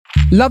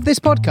Love this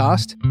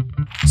podcast?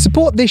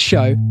 Support this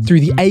show through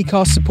the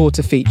Acast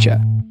supporter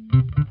feature.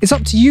 It's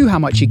up to you how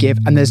much you give,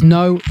 and there's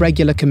no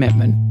regular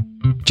commitment.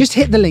 Just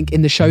hit the link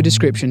in the show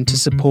description to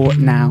support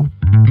now.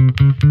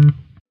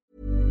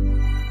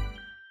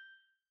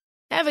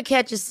 Ever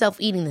catch yourself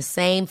eating the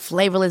same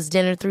flavorless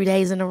dinner 3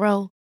 days in a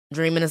row?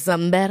 Dreaming of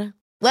something better?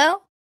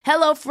 Well,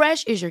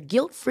 HelloFresh is your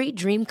guilt-free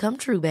dream come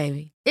true,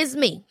 baby. It's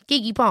me,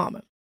 Keke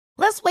Palmer.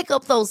 Let's wake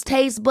up those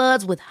taste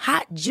buds with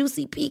hot,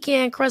 juicy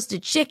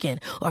pecan-crusted chicken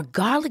or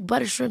garlic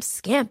butter shrimp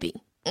scampi.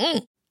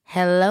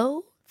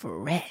 Hello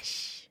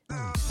Fresh.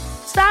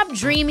 Stop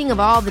dreaming of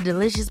all the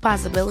delicious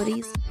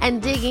possibilities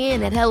and dig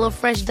in at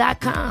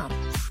HelloFresh.com.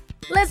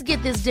 Let's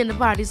get this dinner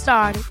party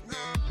started.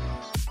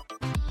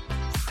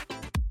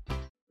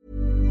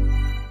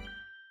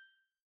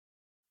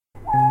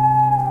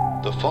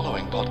 The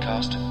following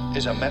podcast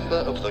is a member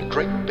of the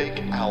Great Big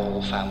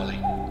Owl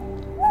family.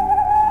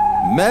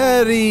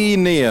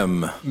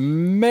 Merineum.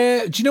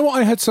 Do you know what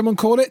I heard someone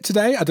call it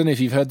today? I don't know if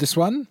you've heard this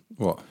one.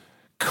 What?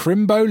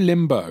 Crimbo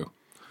Limbo.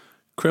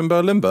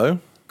 Crimbo Limbo?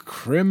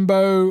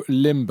 Crimbo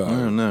Limbo.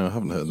 Oh, no, I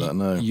haven't heard that,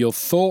 no. Your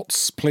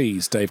thoughts,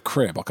 please, Dave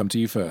Cribb. I'll come to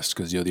you first,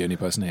 because you're the only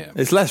person here.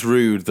 It's less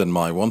rude than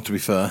my one, to be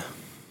fair.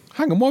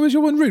 Hang on, why was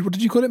your one rude? What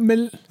did you call it?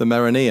 The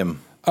Merineum.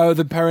 Oh,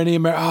 the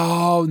perineum.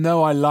 Oh,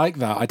 no, I like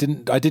that. I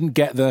didn't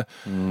get the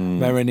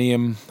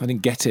Merineum. I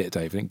didn't get it,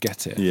 Dave. I didn't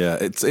get it. Yeah,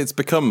 it's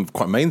become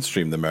quite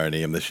mainstream, the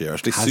Merineum, this year.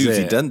 Actually,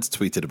 Susie Dent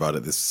tweeted about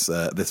it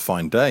this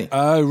fine day.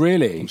 Oh,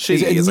 really? She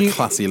is a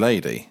classy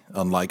lady,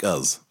 unlike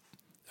us.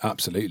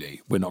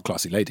 Absolutely. We're not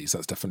classy ladies.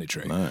 That's definitely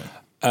true. No.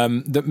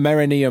 The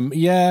Merineum,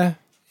 yeah.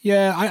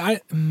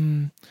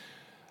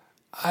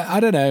 I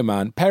don't know,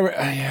 man.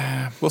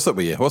 Yeah. What's up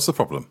with you? What's the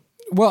problem?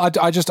 Well, I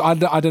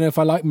don't know if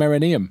I like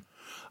Merineum.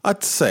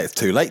 I'd say it's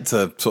too late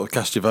to sort of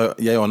cast your vote,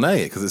 yay or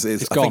nay, because I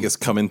think it's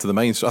come into the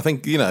mainstream. I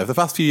think, for the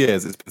past few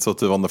years, it's been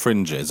sort of on the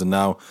fringes, and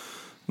now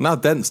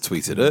Dent's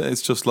tweeted it.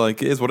 It's just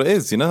like, it is what it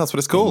is, that's what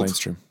it's called.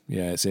 Mainstream.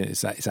 Yeah,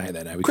 it's out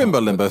there now.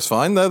 Crimbo Limbo's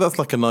fine, though. That's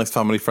like a nice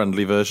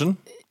family-friendly version.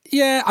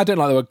 Yeah, I don't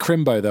like the word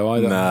crimbo, though,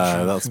 either.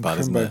 No, that's bad,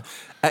 isn't it?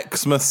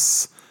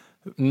 Xmas.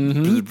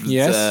 Mm-hmm.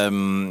 Yes.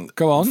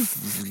 Go on.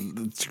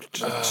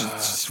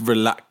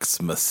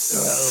 Relaxmas.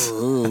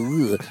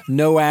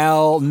 No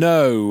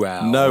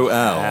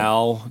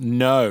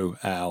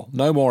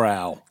more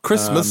owl.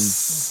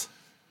 Christmas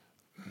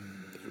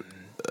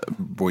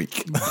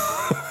week.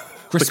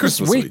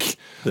 Christmas week.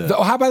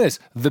 Yeah. How about this?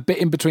 The bit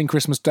in between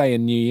Christmas Day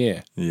and New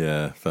Year.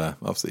 Yeah, fair.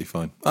 Absolutely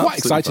fine. Quite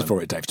excited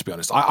for it, Dave, to be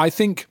honest. I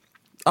think...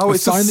 Oh,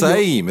 it's the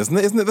same, isn't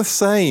it? Isn't it the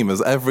same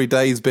as every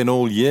day's been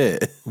all year?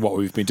 What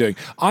we've been doing.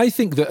 I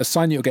think that a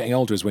sign that you're getting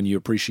older is when you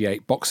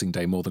appreciate Boxing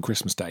Day more than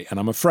Christmas Day. And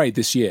I'm afraid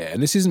this year,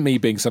 and this isn't me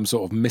being some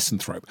sort of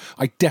misanthrope,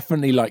 I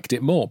definitely liked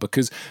it more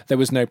because there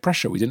was no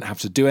pressure. We didn't have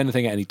to do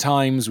anything at any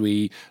times.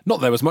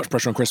 Not there was much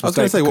pressure on Christmas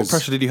Day. I was going to say, what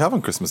pressure did you have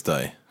on Christmas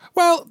Day?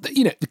 Well,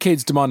 the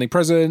kids demanding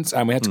presents,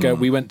 and we had to go.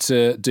 We went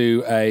to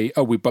do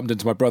we bumped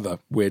into my brother,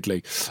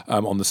 weirdly,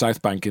 on the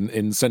South Bank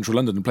in central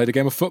London and played a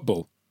game of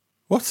football.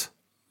 What?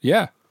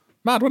 Yeah.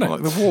 Mad, wasn't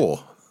it? Like the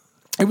war?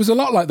 It was a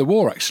lot like the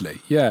war, actually.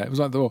 Yeah, it was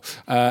like the war.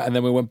 And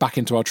then we went back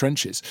into our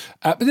trenches.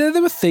 But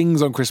there were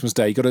things on Christmas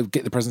Day. You got to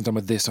get the present done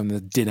with this, and the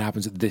dinner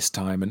happens at this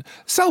time. And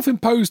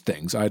self-imposed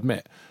things, I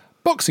admit.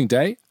 Boxing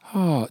Day,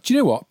 do you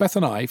know what? Beth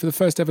and I, for the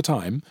first ever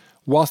time,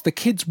 whilst the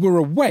kids were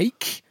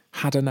awake,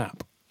 had a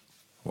nap.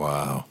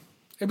 Wow.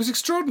 It was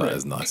extraordinary. That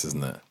is nice,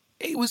 isn't it?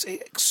 It was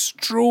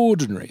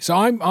extraordinary. So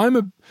I'm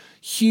a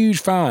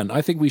huge fan.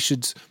 I think we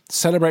should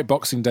celebrate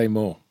Boxing Day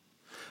more.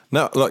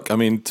 No, look, I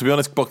mean, to be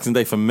honest, Boxing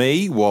Day for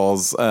me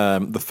was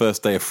the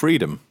first day of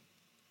freedom.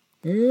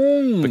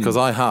 Because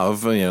I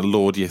have,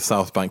 lord your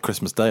South Bank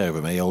Christmas Day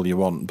over me all you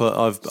want, but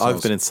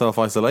I've been in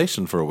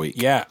self-isolation for a week.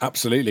 Yeah,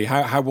 absolutely.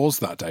 How was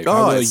that, Dave?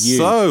 Oh, it's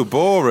so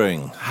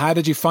boring. How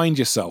did you find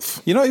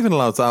yourself? You're not even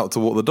allowed out to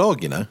walk the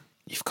dog,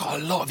 You've got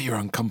a lot of your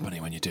own company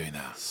when you're doing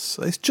that.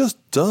 It's just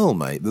dull,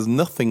 mate. There's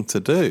nothing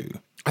to do.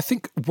 I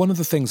think one of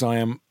the things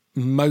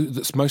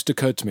that's most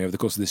occurred to me over the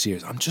course of this year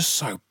is I'm just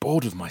so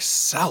bored of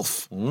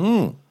myself. I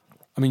mean,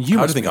 you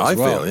How must do you think I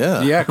feel,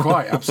 yeah. Yeah,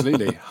 quite,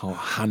 absolutely.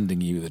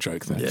 Handing you the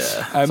joke there.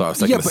 Yeah. So I was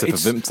taking a sip of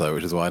Vimto,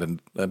 which is why I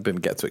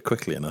didn't get to it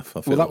quickly enough.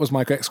 Well, that was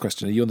my next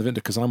question. Are you on the Vimto?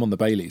 Because I'm on the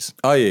Baileys.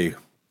 Are you?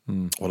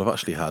 Well, I've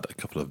actually had a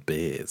couple of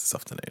beers this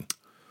afternoon.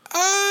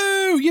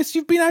 Oh, yes,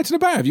 you've been out and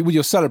about, have you? Well,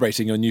 you're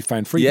celebrating your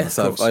newfound freedom. Yes,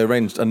 I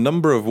arranged a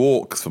number of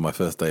walks for my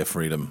first day of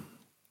freedom.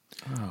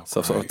 So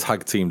I've sort of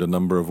tag teamed a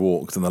number of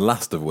walks, and the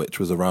last of which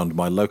was around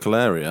my local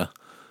area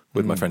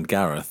with my friend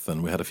Gareth,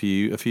 and we had a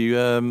few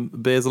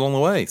beers along the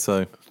way.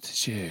 So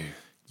did you?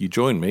 You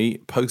joined me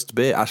post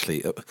beer,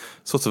 actually,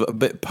 sort of a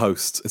bit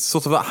post. It's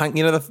sort of that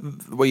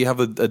where you have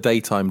a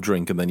daytime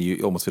drink and then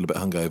you almost feel a bit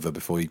hungover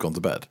before you've gone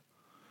to bed.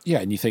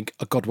 Yeah, and you think,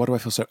 oh God, why do I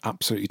feel so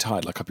absolutely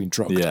tired, like I've been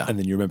drugged? Yeah. And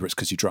then you remember it's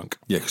because you're drunk.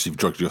 Yeah, because you've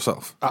drugged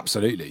yourself.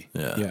 Absolutely.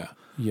 Yeah.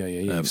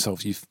 You've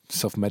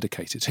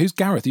self-medicated. Who's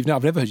Gareth? I've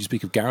never heard you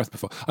speak of Gareth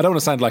before. I don't want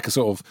to sound like a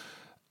sort of,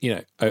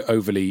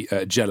 overly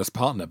jealous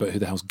partner, but who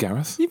the hell's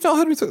Gareth? You've not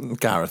heard me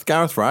talk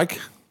Gareth Ragg.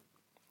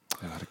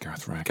 I had a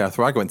Gareth Ragg. Gareth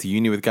Ragg, went to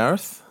uni with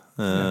Gareth.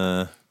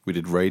 We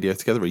did radio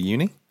together at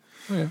uni.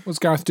 Oh, yeah. What's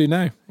Gareth do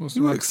now? He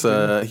works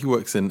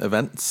in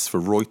events for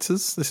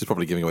Reuters. This is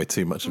probably giving away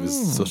too much of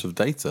his sort of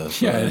data.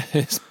 So. Yeah,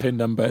 his PIN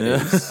number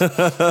is...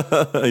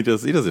 he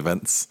does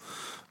events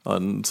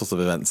on sorts of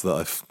events that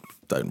I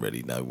don't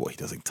really know what he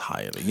does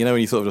entirely. You know,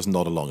 when you sort of just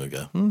nod along and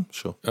go,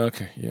 sure.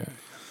 Okay, yeah.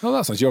 Oh,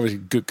 that's nice. You're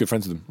obviously good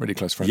friends with them, really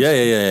close friends.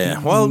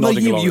 Yeah. Well, no,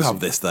 Nodding along you as have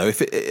this, though.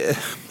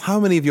 How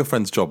many of your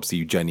friends' jobs do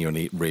you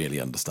genuinely really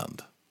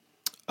understand?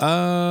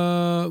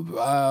 Well,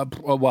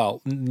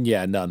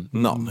 yeah, none.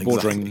 None,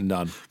 Bordering exactly.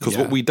 none. Because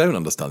what we don't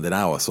understand in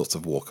our sorts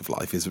of walk of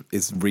life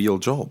is real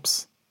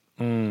jobs.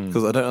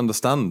 Because I don't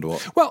understand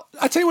what... Well,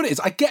 I tell you what it is.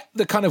 I get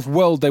the kind of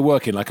world they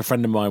work in. Like a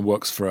friend of mine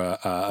works for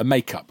a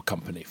makeup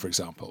company, for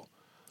example.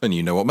 And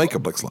you know what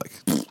makeup looks like.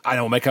 I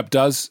know what makeup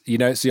does. You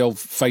know, it's the old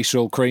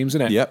facial creams,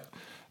 isn't it? Yep.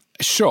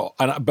 Sure.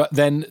 But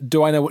then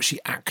do I know what she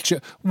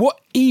actually...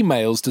 What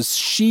emails does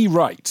she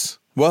write?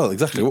 Well,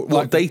 exactly.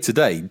 What day to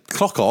day?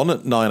 Clock on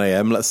at 9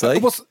 a.m, let's say.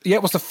 What's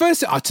the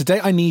first... today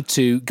I need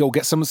to go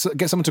get someone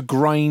to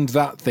grind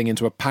that thing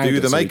into a powder.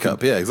 Do the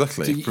makeup, yeah,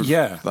 exactly.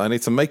 I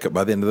need some makeup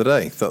by the end of the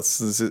day.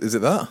 Is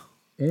it that?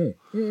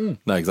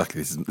 No,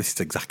 exactly. This is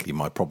exactly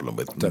my problem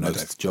with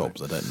most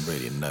jobs. I don't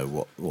really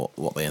know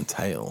what they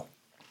entail.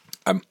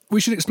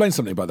 We should explain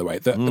something, by the way,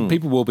 that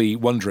people will be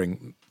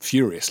wondering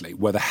furiously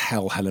where the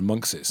hell Helen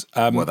Monks is.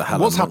 Where the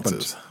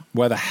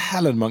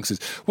Helen Monks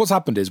is. What's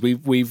happened is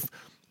we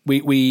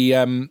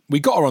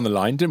got her on the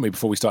line, didn't we,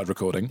 before we started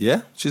recording?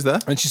 Yeah, she's there.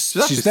 And she's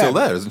actually still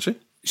there, isn't she?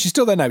 She's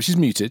still there now. She's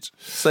muted.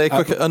 Say a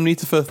quick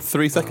unmute her for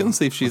 3 seconds,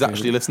 see if she's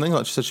actually listening,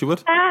 like she said she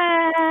would.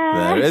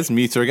 There it is.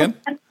 Mute her again.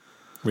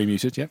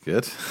 Remuted, yeah.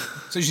 Good.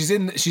 So she's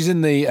in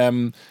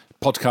the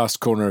podcast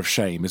corner of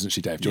shame, isn't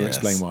she, Dave? Do you want to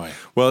explain why?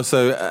 Well,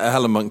 so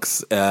Helen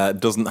Monks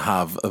doesn't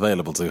have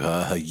available to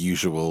her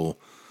usual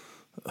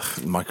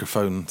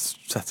microphone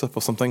setup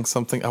or something.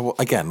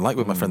 Again, like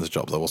with my friend's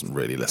jobs, I wasn't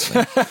really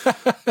listening.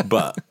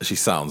 But she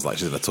sounds like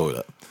she's in a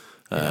toilet.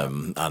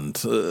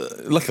 And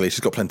luckily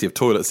she's got plenty of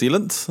toilet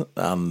sealant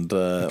and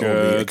all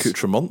the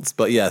accoutrements.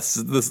 But yes,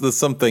 there's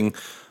something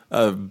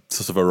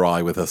sort of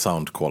awry with her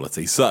sound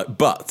quality.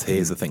 But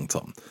here's the thing,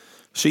 Tom.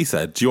 She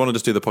said, do you want to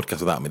just do the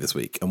podcast without me this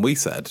week? And we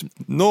said,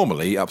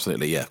 normally,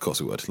 absolutely, yeah, of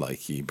course we would.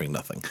 Like, you bring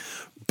nothing.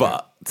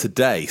 But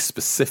today,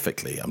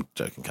 specifically, I'm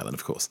joking, Helen,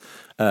 of course.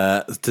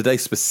 Today,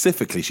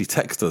 specifically, she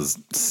texted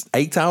us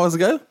 8 hours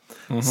ago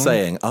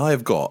saying,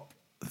 I've got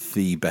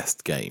the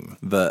best game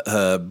that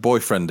her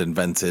boyfriend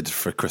invented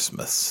for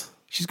Christmas.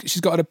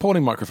 She's got an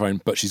appalling microphone,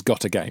 but she's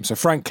got a game. So,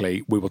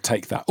 frankly, we will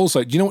take that.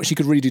 Also, do you know what she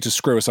could really do to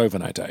screw us over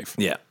now, Dave?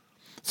 Yeah.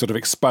 Sort of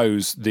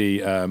expose the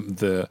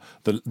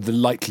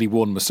lightly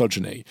worn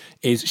misogyny,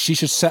 is she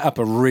should set up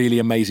a really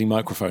amazing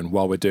microphone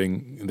while we're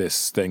doing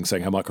this thing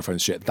saying her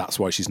microphone's shit. That's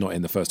why she's not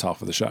in the first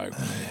half of the show.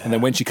 And then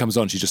when she comes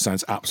on, she just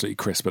sounds absolutely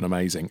crisp and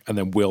amazing. And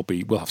then we'll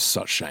have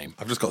such shame.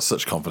 I've just got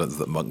such confidence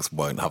that Monks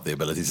won't have the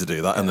ability to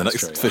do that in the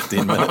next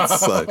 15 minutes.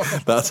 So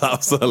that's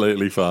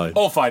absolutely fine.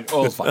 All fine.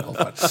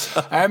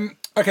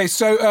 Okay,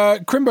 so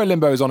Crimbo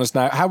Limbo is on us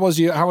now. How was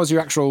your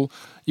actual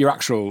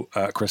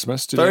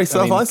Christmas? Very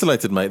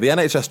self-isolated, mate. The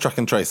NHS Track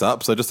and Trace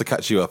app, so just to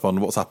catch you up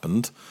on what's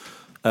happened,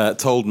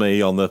 told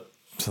me on the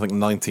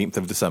 19th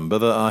of December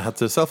that I had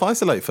to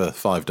self-isolate for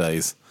 5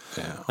 days.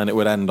 Yeah. And it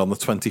would end on the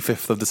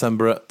 25th of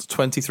December at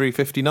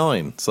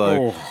 23:59.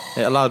 So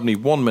it allowed me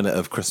 1 minute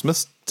of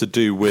Christmas to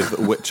do with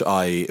which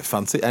I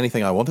fancy,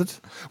 anything I wanted.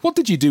 What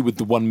did you do with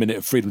the 1 minute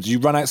of freedom? Did you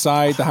run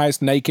outside the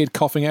house naked,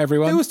 coughing at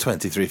everyone? It was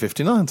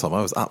 23:59, Tom.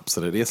 I was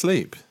absolutely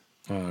asleep.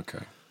 Oh,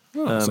 okay.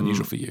 Well, that's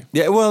unusual for you.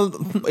 Yeah, well,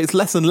 it's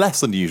less and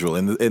less unusual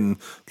in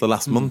the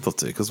last month or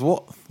two, because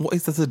what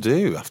is there to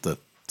do after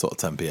sort of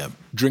 10 p.m?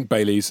 Drink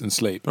Baileys and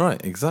sleep. Right,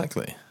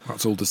 exactly.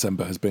 That's all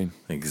December has been.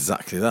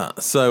 Exactly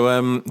that.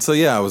 So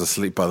yeah, I was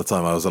asleep by the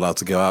time I was allowed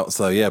to go out.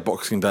 So yeah,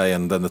 Boxing Day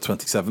and then the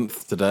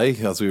 27th today,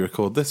 as we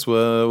record this,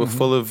 were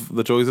full of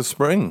the joys of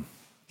spring.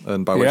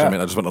 And by which I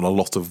mean I just went on a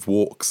lot of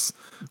walks.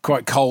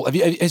 Quite cold.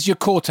 Has your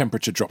core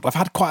temperature dropped? I've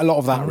had quite a lot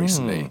of that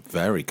recently.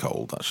 Very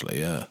cold, actually,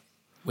 yeah.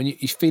 When you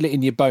feel it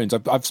in your bones.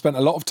 I've spent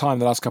a lot of time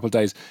the last couple of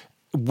days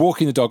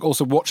walking the dog,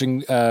 also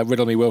watching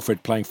Riddle Me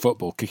Wilfred playing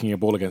football, kicking a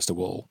ball against a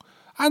wall,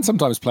 and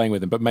sometimes playing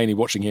with him, but mainly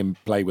watching him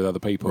play with other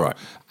people. Right.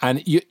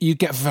 And you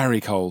get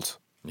very cold.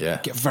 Yeah.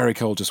 Get very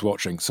cold just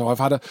watching. So I'm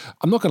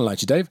not going to lie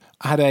to you, Dave,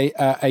 I had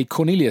a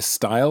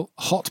Cornelius-style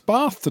hot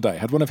bath today.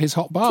 Had one of his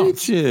hot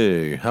baths. Did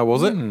you? How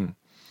was it?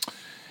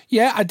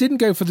 Yeah, I didn't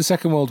go for the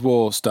Second World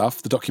War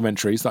stuff, the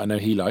documentaries that I know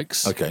he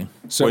likes. Okay.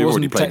 So you've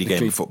already played your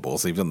game of football,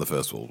 so you've done the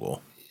First World War.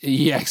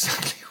 Yeah,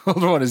 exactly.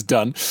 World War is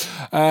done.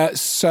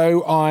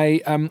 So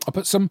I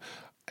put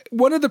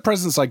one of the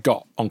presents I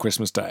got on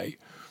Christmas Day,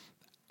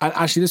 and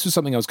actually this was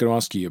something I was going to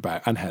ask you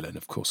about, and Helen,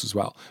 of course, as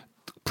well.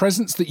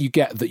 Presents that you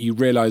get that you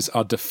realise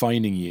are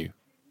defining you.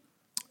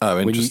 Oh,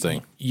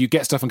 interesting. You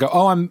get stuff and go,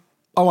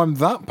 I'm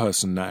that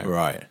person now.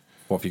 Right.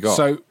 What have you got?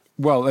 So,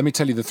 well, let me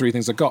tell you the three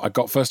things I got. I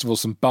got, first of all,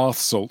 some bath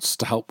salts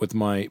to help with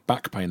my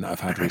back pain that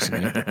I've had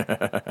recently.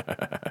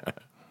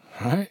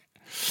 Right.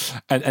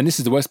 And this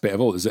is the worst bit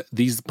of all, is that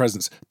these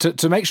presents,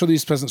 to make sure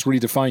these presents really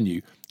define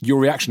you, your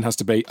reaction has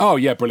to be, oh,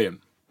 yeah,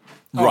 brilliant.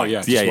 Oh, Right.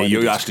 just Yeah, what I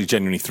you're needed. actually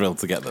genuinely thrilled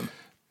to get them.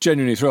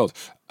 Genuinely thrilled.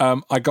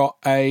 I got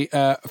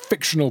a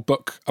fictional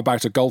book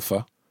about a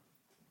golfer.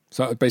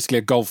 So basically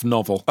a golf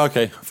novel.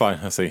 Okay, fine.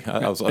 I see.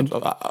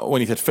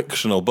 When you said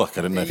fictional book,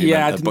 I didn't know if you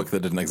meant a book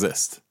that didn't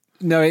exist.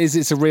 No,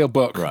 it's a real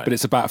book, Right. but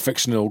it's about a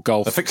fictional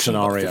golf A fiction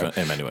scenario. book,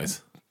 in many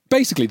ways.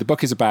 Basically, the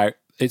book is about,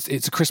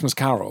 it's a Christmas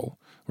Carol,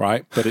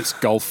 right? But it's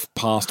golf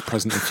past,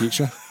 present and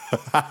future.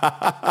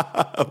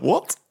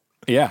 What?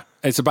 Yeah.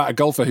 It's about a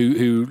golfer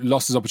who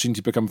lost his opportunity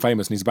to become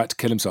famous and he's about to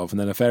kill himself, and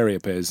then a fairy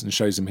appears and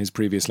shows him his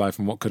previous life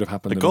and what could have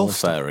happened. The golf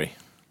fairy.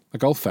 A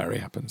golf fairy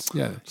happens,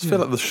 yeah. I just feel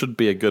like there should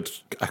be a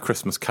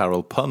Christmas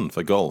Carol pun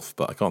for golf,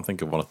 but I can't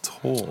think of one at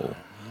all.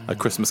 A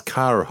Christmas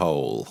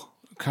Carhole.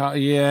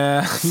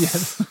 Yeah.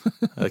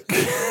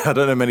 I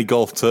don't know many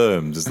golf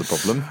terms is the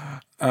problem.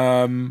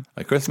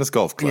 A Christmas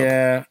golf club.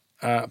 Yeah.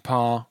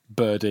 Par,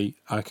 birdie.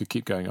 I could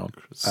keep going on.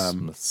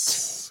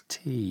 Christmas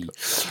Tea.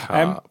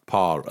 a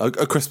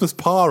Christmas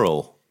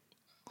parle.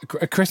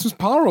 A Christmas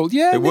parle.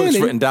 Yeah, It works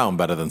really. written down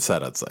better than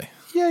said, I'd say.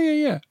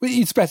 Yeah. Well,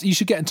 it's better. You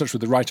should get in touch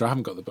with the writer. I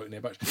haven't got the book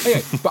nearby.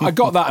 Anyway, but I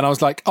got that and I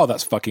was like, oh,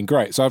 that's fucking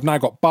great. So I've now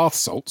got bath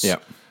salts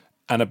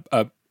and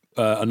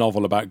a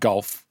novel about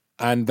golf.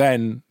 And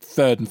then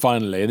third and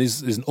finally, and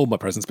this isn't all my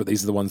presents, but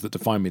these are the ones that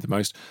define me the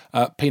most,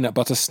 peanut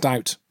butter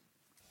stout.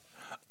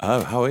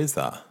 Oh, how is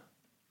that?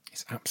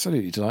 It's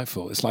absolutely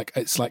delightful. It's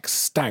like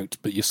stout,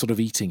 but you're sort of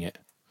eating it.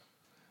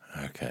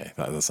 Okay,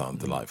 that does sound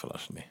delightful,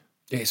 actually.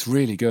 It's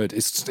really good.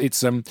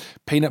 It's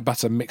peanut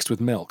butter mixed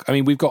with milk. I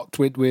mean,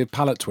 we're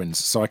palate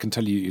twins, so I can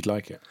tell you you'd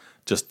like it.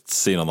 Just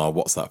seen on our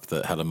WhatsApp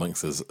that Helen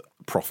Monks has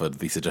proffered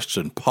the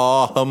suggestion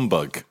Par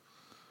Humbug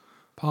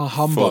Par for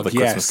humbug, the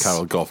yes. Christmas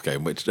Carol golf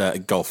game,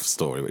 golf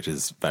story, which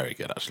is very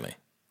good, actually.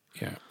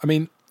 Yeah, I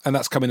mean, and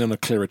that's coming on a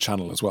clearer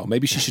channel as well.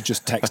 Maybe she should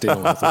just text in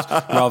all of this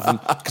rather than,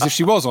 because if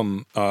she was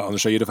on the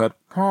show, you'd have heard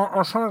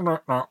something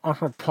like that. I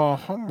said Par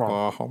humbug.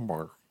 Par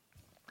Humbug.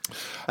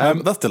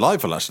 That's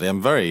delightful, actually.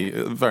 I'm very,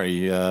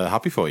 very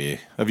happy for you.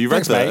 Have you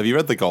read Thanks, mate. Have you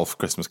read the golf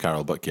Christmas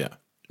Carol book yet?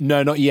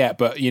 No, not yet,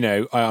 but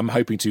I'm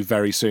hoping to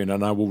very soon,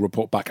 and I will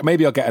report back.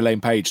 Maybe I'll get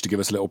Elaine Page to give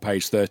us a little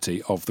page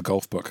 30 of the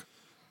golf book.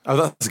 Oh,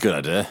 that's a good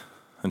idea.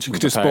 And she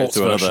can do compare it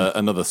sports to version.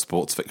 another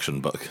sports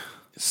fiction book.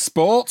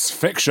 Sports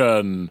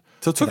fiction.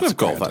 So talking That's of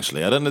golf, a great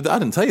actually, I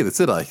didn't tell you this,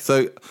 did I?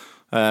 So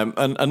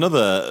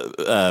another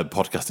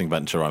podcasting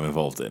venture I'm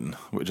involved in,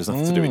 which has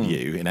nothing to do with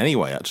you in any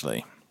way,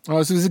 actually.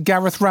 Oh, so this is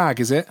Gareth Ragg,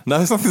 is it? No,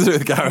 it's nothing to do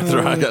with Gareth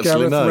Ragg, actually.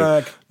 Gareth No,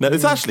 Ragg. no,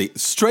 it's actually,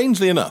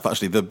 strangely enough,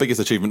 actually, the biggest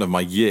achievement of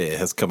my year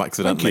has come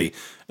accidentally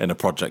in a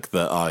project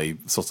that I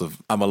sort of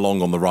am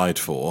along on the ride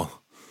for.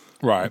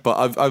 Right.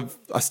 But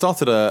I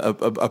started a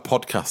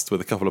podcast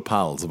with a couple of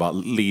pals about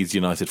Leeds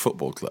United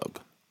Football Club.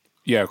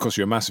 Yeah, of course,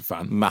 you're a massive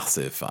fan.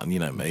 Massive fan, you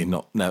know me.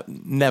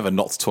 Never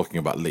not talking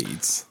about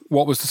Leeds.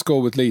 What was the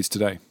score with Leeds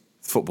today?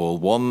 Football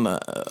 1,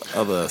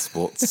 other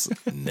sports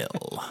 0.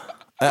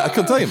 I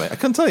couldn't tell you, mate. I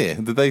couldn't tell you.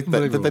 Did they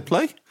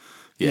play?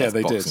 Yeah, it's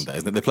they Boxing did. Day,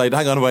 isn't it? They played.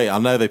 Hang on, wait. I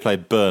know they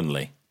played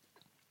Burnley.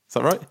 Is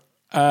that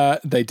right?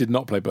 They did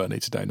not play Burnley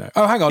today, no.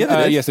 Oh, hang on. Yeah,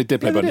 they did. Yes, they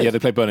did play Yeah, they Burnley. did. Yeah, they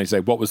played Burnley today.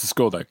 What was the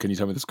score, though? Can you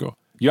tell me the score?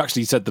 You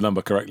actually said the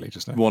number correctly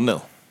just now.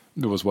 1-0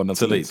 There was 1-0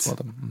 to Leeds. Well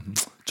done.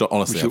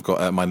 Honestly, I've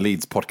got my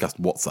Leeds podcast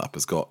WhatsApp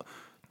has got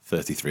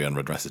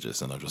 3,300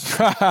 messages, and I've just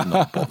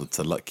not bothered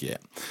to look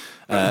yet.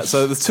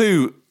 So there's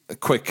two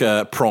quick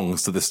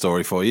prongs to this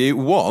story for you.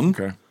 One,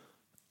 Okay.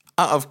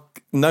 out of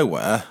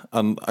nowhere,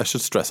 and I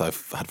should stress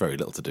I've had very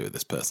little to do with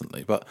this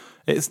personally, but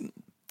it's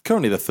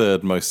currently the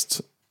third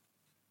most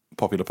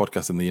popular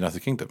podcast in the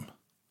United Kingdom,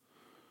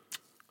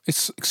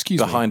 Excuse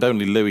me. behind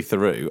only Louis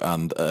Theroux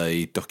and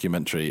a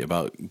documentary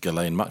about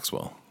Ghislaine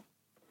Maxwell.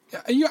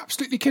 Are you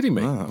absolutely kidding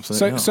me?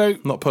 Absolutely so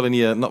not. Not pulling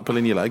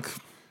your leg.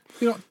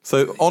 you know,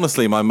 So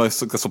honestly, my most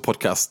successful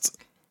podcast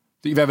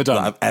that you've ever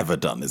done. that I've ever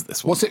done is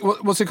this one.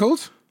 What's it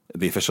called?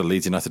 The official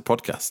Leeds United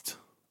podcast.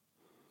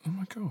 Oh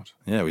my god.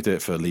 Yeah, we do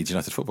it for Leeds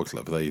United Football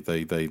Club.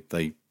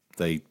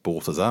 They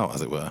bought us out,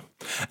 as it were.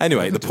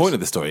 Anyway, the point of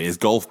the story is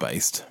golf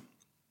based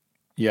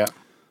Yeah.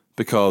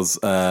 because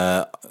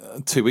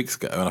 2 weeks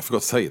ago, and I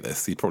forgot to tell you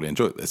this, you probably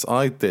enjoyed this.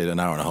 I did an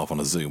hour and a half on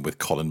a Zoom with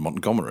Colin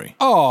Montgomery.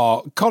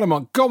 Oh, Colin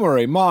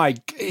Montgomery, my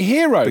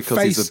hero. Because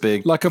face he's a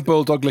big- like a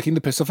bulldog licking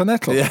the piss off a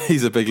nettle. Yeah,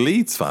 he's a big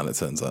Leeds fan, it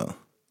turns out.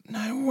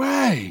 No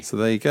way. So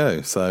there you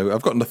go. So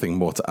I've got nothing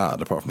more to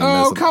add apart from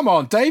Oh, come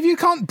on, Dave. You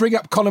can't bring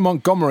up Colin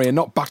Montgomery and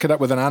not back it up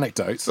with an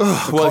anecdote.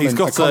 Well, he's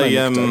got Colin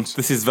anecdote.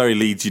 this is very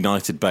Leeds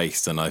United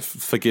based, and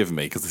forgive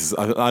me because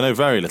I know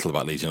very little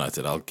about Leeds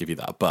United. I'll give you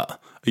that. But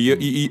are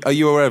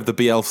you aware of the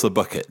Bielsa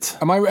bucket?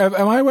 Am I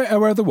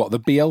aware of the what? The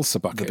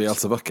Bielsa bucket? The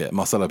Bielsa bucket.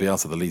 Marcelo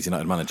Bielsa, the Leeds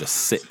United manager,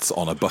 sits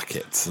on a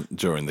bucket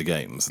during the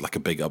games, like a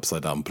big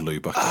upside down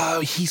blue bucket. Oh,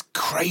 he's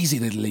crazy,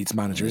 the Leeds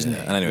manager, isn't he?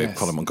 And anyway, Yes.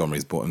 Colin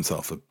Montgomery's bought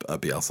himself a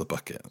Bielsa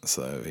bucket,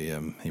 so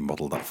he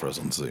modelled that for us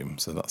on Zoom.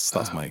 So that's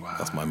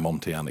my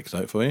Monty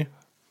anecdote for you.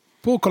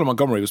 Paul Colin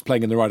Montgomery was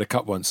playing in the Ryder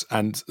Cup once,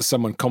 and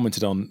someone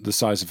commented on the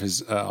size of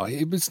his.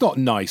 It's not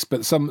nice,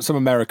 but some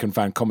American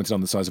fan commented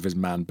on the size of his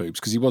man boobs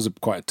because he was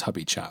quite a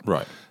tubby chap,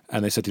 Right?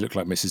 And they said he looked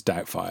like Mrs.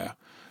 Doubtfire,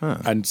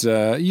 and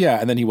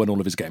and then he won all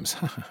of his games.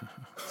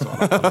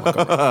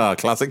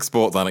 Classic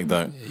sports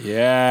anecdote.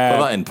 Yeah,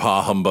 Put that in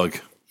par humbug.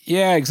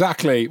 yeah,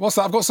 exactly. What's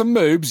that? I've got some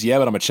moves. Yeah,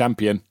 but I'm a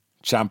champion.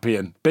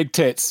 Big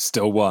tits,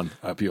 still won.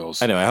 Up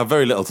yours. Anyway, I have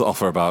very little to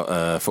offer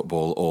about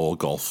football or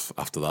golf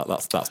after that.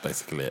 That's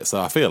basically it. So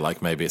I feel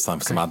like maybe it's time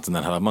for some ads and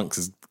then Helen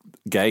Monk's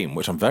game,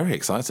 which I'm very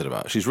excited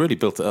about. She's really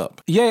built it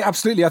up. Yeah,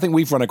 absolutely. I think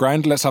we've run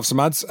aground. Let's have some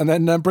ads and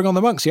then bring on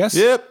the monks, yes?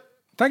 Yep.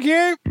 Thank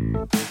you.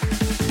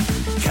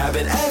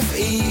 Cabin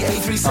FE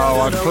 83709.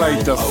 Oh, I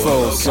played the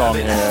full song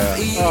Cabin here.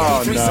 FE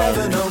Oh, no.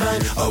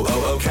 83709.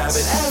 Oh,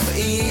 Cabin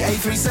FE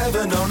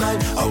 83709.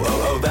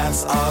 Oh,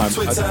 that's our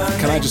Twitter.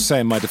 Can I just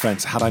say in my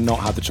defence, had I not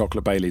had the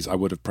chocolate Baileys, I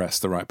would have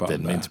pressed the right button.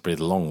 Didn't mean to be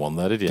the long one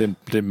there, did you?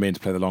 Didn't mean to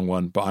play the long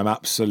one, but I'm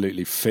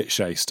absolutely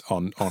fit-chased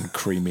on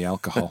creamy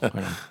alcohol.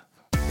 Hang on.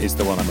 Is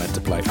the one I meant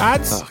to play.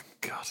 Ads! Oh,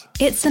 God.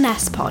 It's an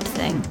S-Pod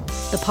thing,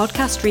 the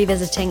podcast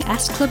revisiting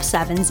S Club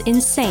 7's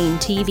insane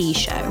TV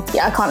show.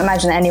 Yeah, I can't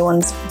imagine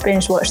anyone's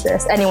binge watched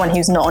this. Anyone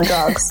who's not on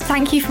drugs.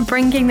 Thank you for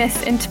bringing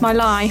this into my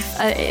life.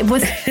 It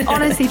was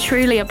honestly,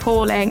 truly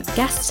appalling.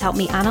 Guests help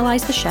me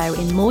analyse the show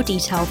in more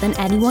detail than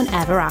anyone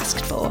ever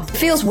asked for. It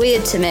feels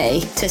weird to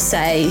me to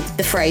say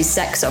the phrase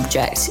sex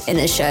object in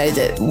a show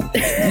that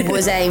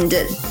was aimed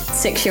at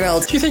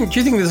 6-year-olds. Do you think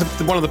there's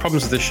one of the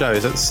problems with this show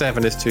is that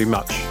 7 is too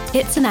much?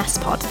 It's an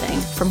S-Pod thing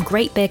from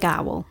Great Big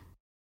Owl.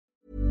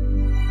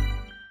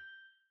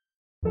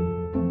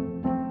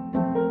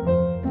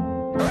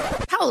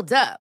 Hold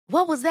up.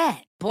 What was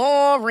that?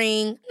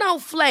 Boring. No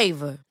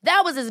flavor.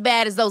 That was as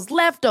bad as those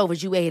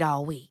leftovers you ate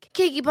all week.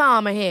 Keke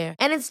Palmer here,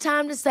 and it's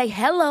time to say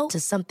hello to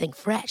something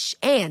fresh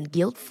and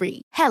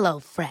guilt-free. Hello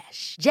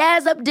Fresh.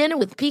 Jazz up dinner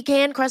with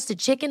pecan-crusted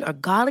chicken or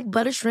garlic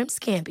butter shrimp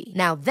scampi.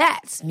 Now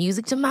that's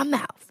music to my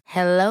mouth.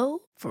 Hello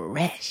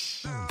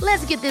Fresh.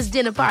 Let's get this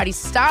dinner party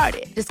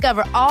started.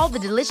 Discover all the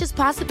delicious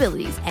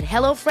possibilities at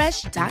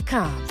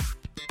HelloFresh.com.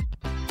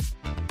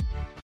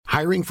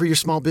 Hiring for your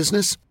small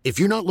business? If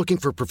you're not looking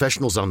for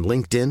professionals on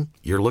LinkedIn,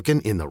 you're looking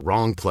in the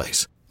wrong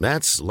place.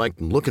 That's like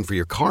looking for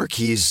your car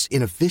keys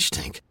in a fish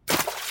tank.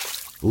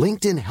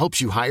 LinkedIn helps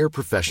you hire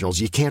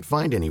professionals you can't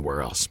find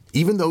anywhere else,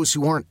 even those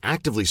who aren't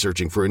actively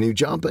searching for a new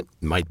job but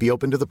might be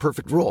open to the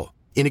perfect role.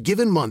 In a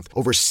given month,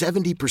 over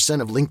 70%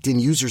 of LinkedIn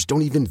users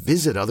don't even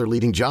visit other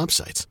leading job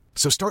sites.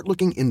 So start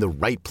looking in the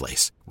right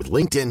place. With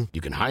LinkedIn, you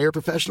can hire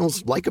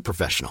professionals like a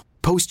professional.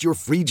 Post your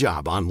free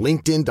job on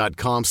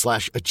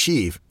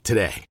linkedin.com/achieve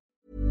today.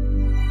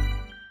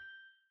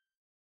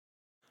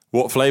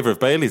 What flavour of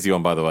Baileys are you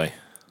on, by the way?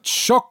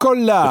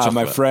 Chocolat,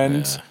 my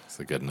friend. Yeah, it's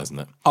a good one, isn't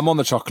it? I'm on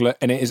the chocolate,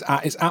 and it's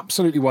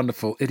absolutely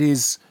wonderful. It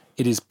is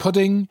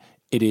pudding,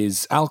 it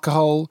is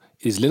alcohol,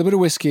 it is a little bit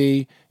of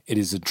whiskey, it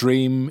is a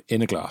dream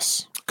in a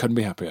glass. Couldn't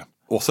be happier.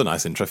 Also,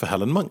 nice intro for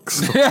Helen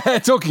Monks. Yeah,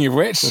 talking of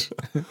which.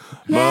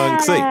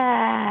 Monksy.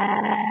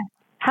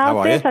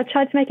 How's this? I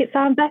tried to make it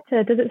sound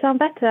better. Does it sound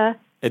better?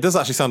 It does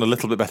actually sound a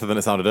little bit better than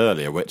it sounded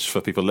earlier, which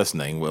for people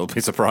listening will be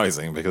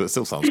surprising because it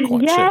still sounds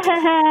quite yes.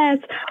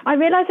 shit. I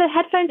realise the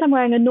headphones I'm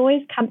wearing are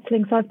noise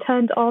cancelling, so I've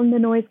turned on the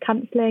noise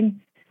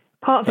cancelling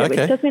part of it,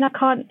 which does mean I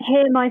can't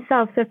hear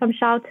myself. So if I'm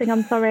shouting,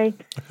 I'm sorry.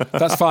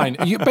 That's fine.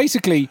 You're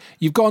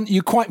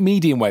quite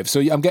medium wave, so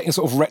I'm getting a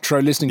sort of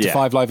retro listening to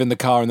Five Live in the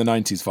car in the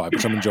 90s vibe,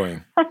 which I'm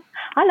enjoying.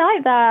 I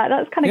like that.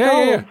 That's kind of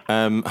cool.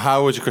 Yeah.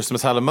 How was your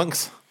Christmas, Helen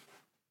Monks?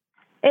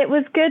 It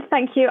was good,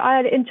 thank you.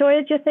 I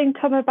enjoyed your thing,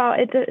 Tom, about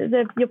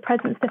your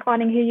presence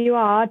defining who you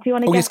are. Do you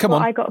want to guess what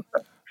I got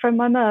from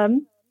my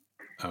mum?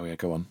 Oh, yeah,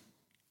 go on.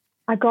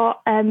 I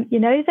got,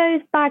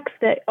 those bags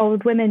that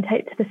old women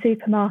take to the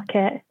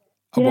supermarket?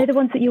 You know, the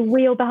ones that you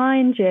wheel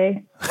behind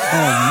you?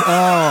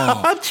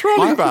 A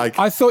trolley bag?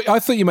 I thought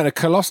you meant a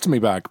colostomy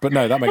bag, but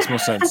no, that makes more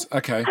sense.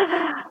 Okay.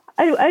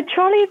 A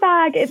trolley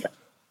bag is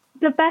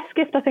the best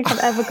gift I think I've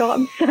ever got.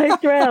 I'm so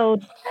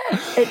thrilled.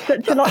 It's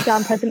such a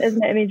lockdown present,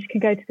 isn't it? It means you can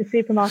go to the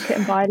supermarket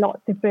and buy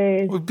lots of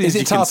food. Is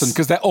it tartan?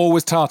 Because they're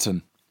always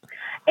tartan.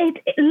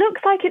 It looks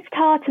like it's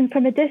tartan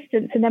from a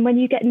distance, and then when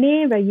you get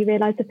nearer, you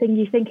realise the thing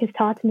you think is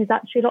tartan is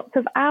actually lots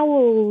of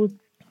owls.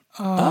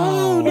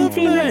 Oh, and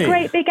see a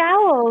great big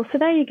owl. So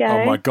there you go.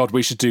 Oh my God,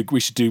 we should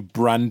do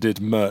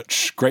branded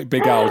merch. Great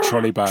big owl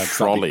trolley bags.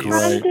 Trolleys.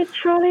 Branded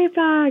trolley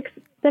bags.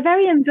 They're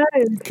very in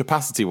vogue.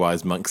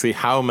 Capacity-wise, Monksy,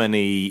 how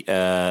many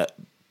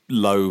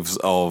loaves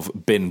of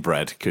bin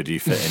bread could you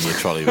fit in your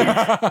trolley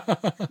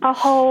bag?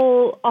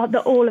 All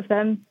of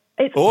them.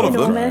 It's all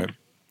enormous. Of them?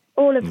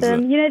 All of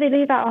them. You know, they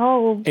leave out a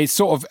hole. I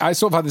sort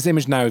of have this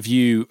image now of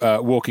you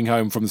walking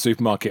home from the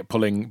supermarket,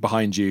 pulling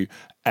behind you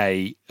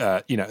a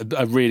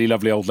really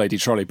lovely old lady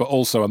trolley, but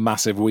also a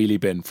massive wheelie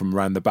bin from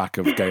around the back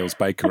of Gale's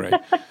Bakery.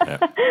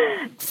 It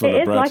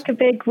is like a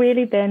big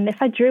wheelie bin.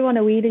 If I drew on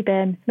a wheelie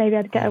bin, maybe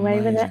I'd get away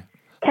with it.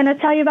 Can I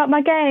tell you about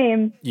my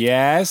game?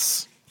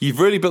 Yes. You've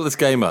really built this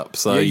game up.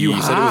 So you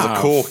said it was a have.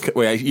 corker.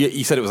 Well,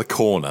 you said it was a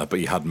corner, but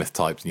you had myth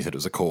types and you said it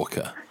was a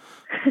corker.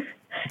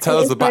 Tell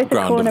us It the is both a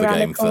background of corner the and a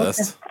game quarter.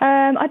 first.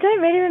 I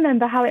don't really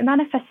remember how it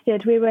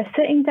manifested. We were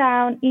sitting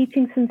down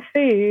eating some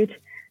food,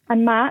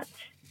 and Matt,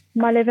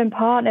 my living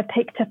partner,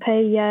 picked up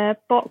a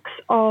box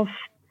of,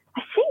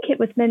 I think it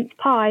was mince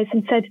pies,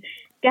 and said,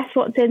 "Guess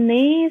what's in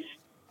these?"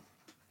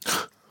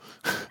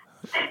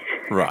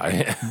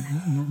 Right.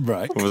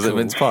 Right. Was it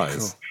mince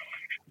pies?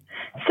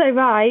 So,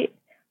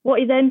 what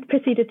he then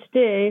proceeded to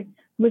do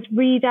was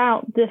read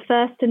out the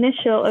first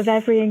initial of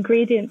every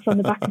ingredient on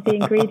the back of the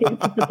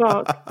ingredients of the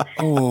box.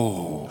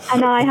 Oh.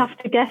 And I have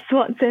to guess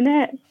what's in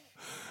it.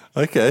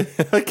 Okay.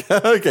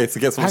 Okay.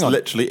 So guess what's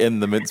literally in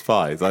the mince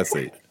pies? I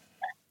see.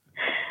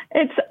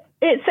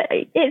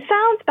 It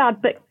sounds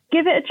bad, but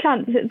give it a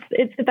chance.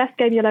 It's the best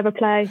game you'll ever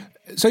play.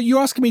 So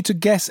you're asking me to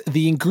guess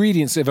the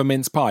ingredients of a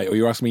mince pie, or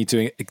you're asking me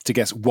to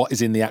guess what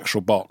is in the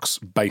actual box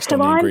based on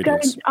the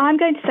ingredients? I'm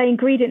going to say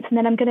ingredients, and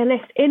then I'm going to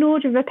list in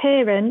order of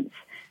appearance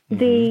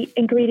the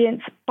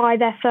ingredients by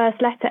their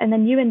first letter, and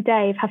then you and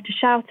Dave have to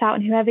shout out,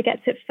 and whoever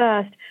gets it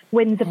first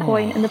wins a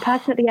point, and the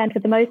person at the end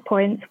with the most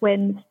points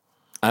wins.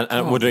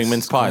 And we're doing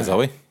mince pies, are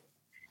we?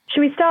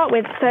 Should we start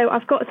with, so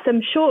I've got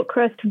some short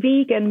crust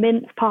vegan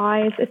mince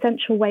pies,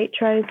 essential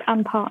Waitrose,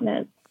 and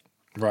Partners.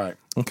 Right.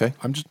 Okay.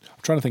 I'm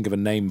trying to think of a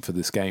name for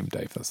this game,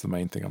 Dave. That's the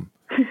main thing I'm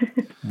Are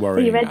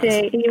worrying you ready?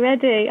 at. Are you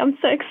ready? I'm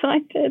so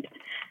excited.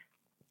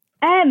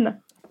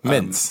 M.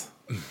 Mince.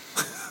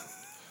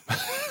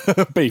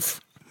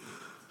 Beef.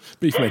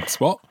 Beef mince.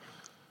 What?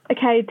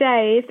 Okay,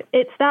 Dave,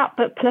 it's that,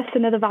 but plus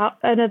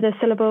another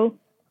syllable.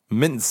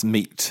 Mince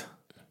meat.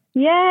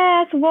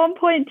 Yes, 1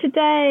 point to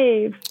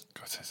Dave.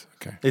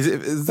 Okay.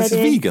 Is this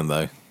Ready? vegan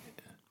though?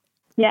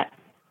 Yeah.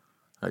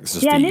 It's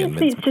just Yeah, vegan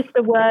mince meat's just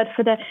the word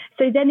for the...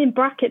 So then in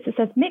brackets it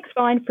says mixed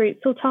vine fruit,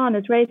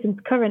 sultanas, raisins,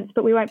 currants,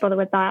 but we won't bother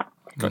with that.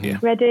 Got you.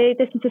 Ready?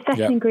 This is the second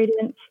Yeah.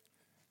 ingredient.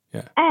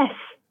 Yeah. S.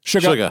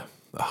 Sugar.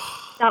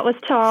 That was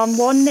Tom.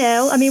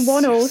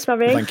 1-0.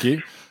 Sorry. Thank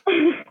you.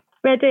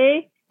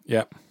 Ready?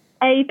 Yeah.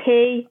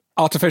 AP.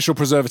 Artificial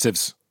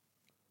preservatives.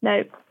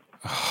 No.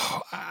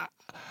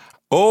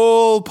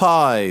 All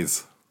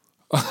pies.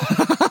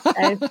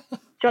 No. Do you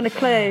want a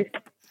clue?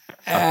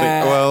 I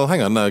think, well,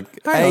 hang on. No.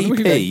 Hang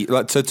on, AP.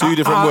 Like, so two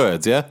different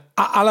words, yeah?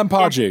 Alan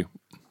Pardew.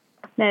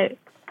 No.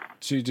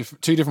 Two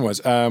different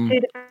words. Two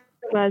different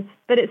words,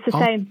 but it's the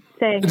same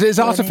thing. Is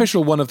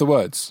artificial one of the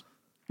words?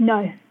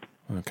 No.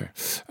 Okay.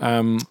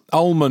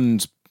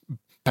 Almond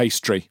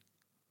pastry.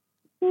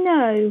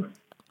 No.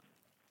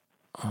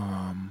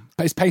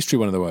 Is pastry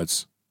one of the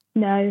words?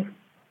 No.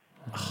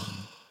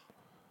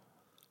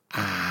 So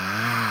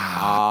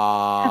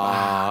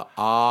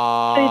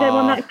you don't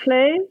want that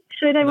clue?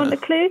 So you don't want the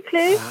clue?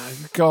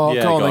 Go on,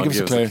 then, give us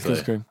a give clue.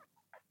 us a clue.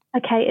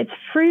 Okay, it's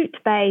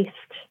fruit-based.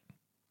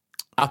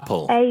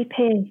 Apple.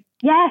 AP.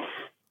 Yes,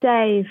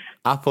 Dave.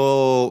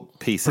 Apple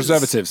pieces.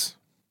 Preservatives.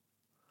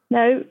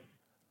 No.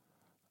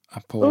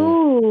 Apple.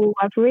 Ooh,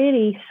 I've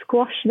really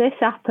squashed this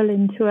apple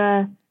into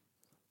a...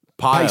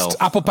 Pile. Paste.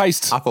 Apple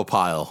paste. Apple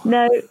pile.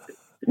 No.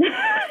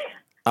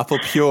 Apple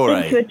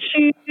puree. Into a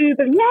tube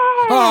of...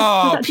 Yes!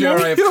 Oh, That's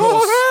puree, me. of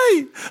course.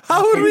 Puree!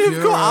 How would we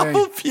have got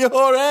apple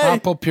puree?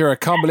 Apple puree.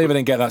 Can't believe I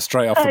didn't get that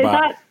straight off the So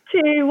bat.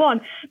 that's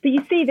 2-1. But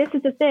you see, this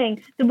is the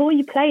thing. The more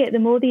you play it, the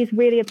more these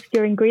really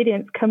obscure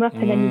ingredients come up,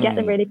 and then you get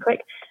them really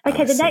quick.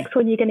 Okay, the next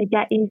one you're going to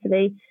get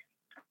easily.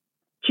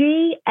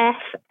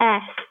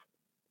 GFS.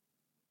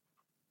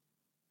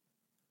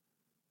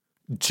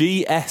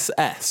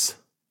 GSS.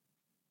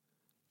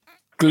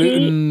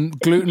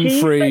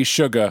 Gluten-free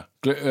sugar.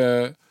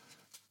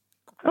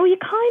 Oh, you're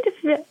kind of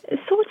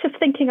sort of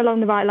thinking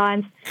along the right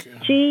lines.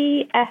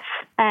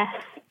 GFS.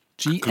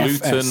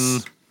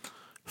 Gluten.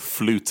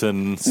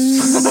 Fluten.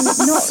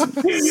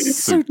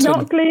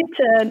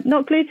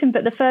 Not gluten,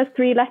 but the first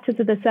three letters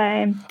are the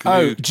same.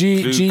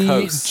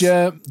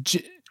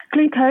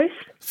 Glucose.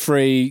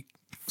 Free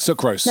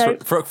sucrose. No.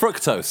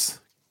 Fructose.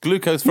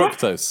 Glucose,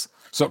 fructose.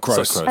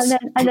 Sucrose.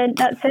 And then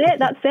that's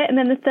it. And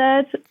then the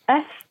third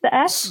S, the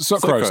S.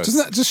 Sucrose.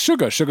 Isn't that just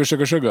sugar?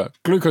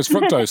 Glucose,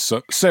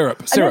 fructose,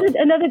 syrup.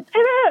 Another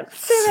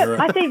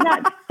syrup. I think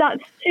that's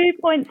 2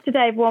 points to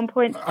Dave, 1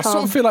 point to Tom. I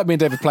sort of feel like me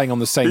and Dave are playing on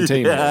the same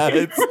team. Yeah,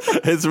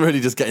 it's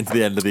really just getting to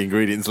the end of the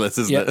ingredients list,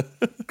 isn't it?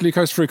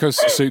 Glucose, fructose,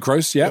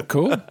 sucrose. Yeah,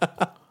 cool.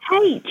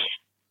 H.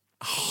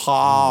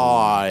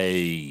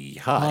 Hi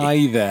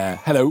there.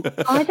 Hello.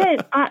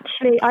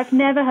 I've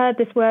never heard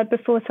this word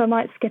before, so I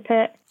might skip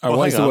it. Oh,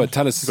 what is the word?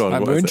 Tell us. Go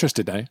on, we're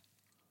interested now.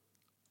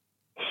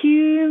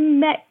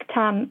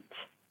 Humectant.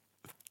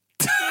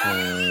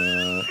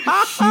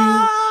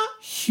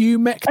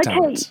 Humectant.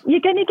 Okay,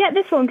 you're going to get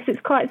this one because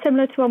it's quite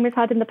similar to one we've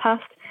had in the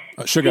past.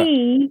 Sugar.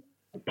 P.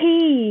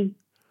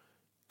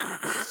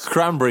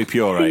 Cranberry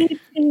puree.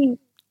 P.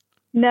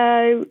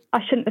 No,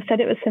 I shouldn't have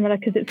said it was similar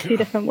because it's two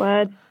different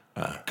words.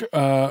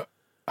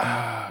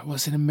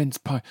 What's in a mince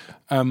pie?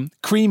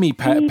 Creamy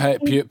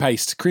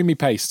paste. Creamy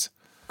paste.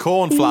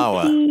 Corn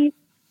flour.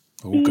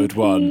 Oh, good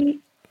one.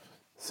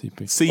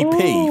 CP.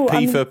 CP.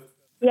 P for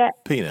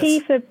penis. P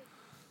for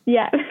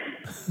CP.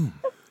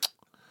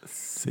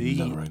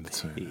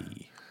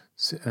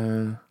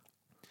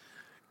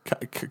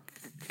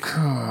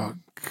 I'll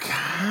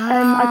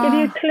give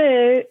you a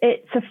clue.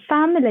 It's a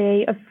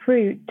family of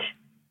fruit.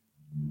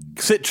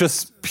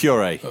 Citrus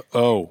puree.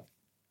 Oh.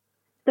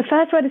 The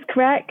first word is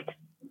correct.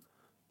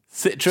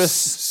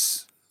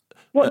 Citrus.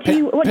 What do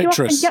you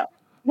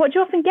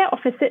often get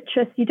off a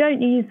citrus? You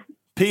don't use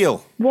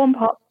peel. one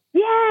part.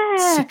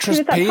 Yeah. Citrus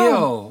Who was that, peel.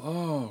 Tom?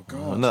 Oh,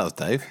 God. No, that was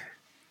Dave.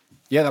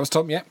 Yeah, that was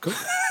Tom. Yeah, cool.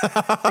 Cool.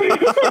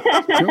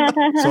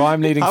 So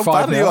I'm leading How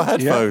 5 bad are your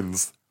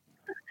headphones?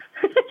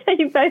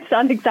 You both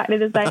sound exactly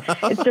the same.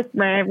 It's just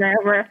rah, rah,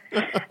 rah.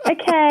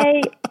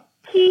 Okay.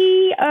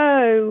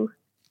 P-O.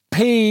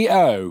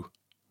 P-O.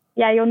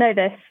 Yeah, you'll know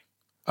this.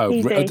 Oh,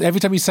 Easy. every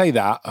time you say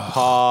that.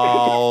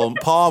 Palm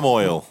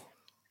oil.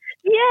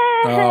 Yeah.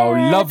 Oh,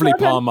 lovely Well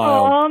done, palm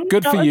oil. Tom.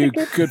 Good That for was you. a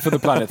good- Good for the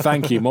planet.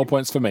 Thank you. More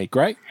points for me.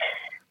 Great.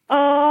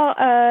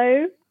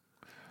 R-O.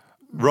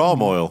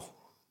 Ram oil.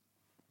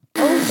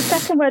 Oh, the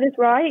second word is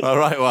right. All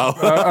right, wow.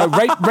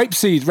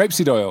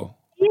 Rapeseed oil.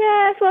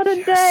 Yes, well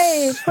done,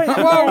 Dave. Point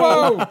for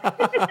Whoa.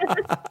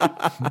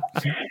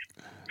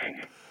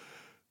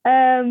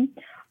 Dave.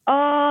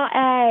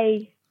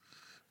 R-A.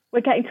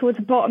 We're getting towards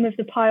the bottom of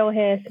the pile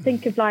here. So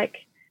think of like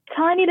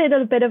tiny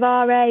little bit of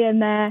RA in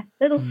there.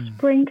 Little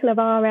sprinkle of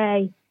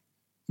RA.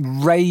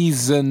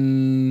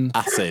 Raisin.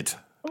 Acid.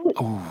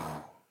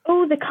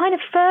 Oh, the kind of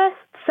first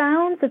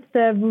sounds of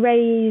the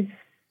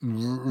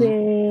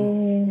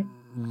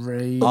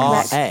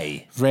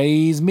R-A.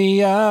 Raise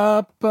me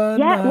up.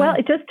 Yeah, well,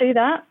 it does do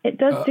that. It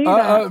does do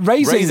that.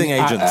 Raising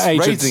agents.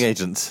 Raising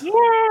agents. Yeah.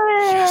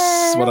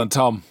 Yes. Well done,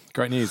 Tom.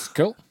 Great news.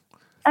 Cool.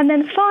 And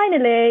then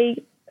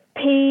finally,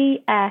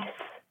 P.S.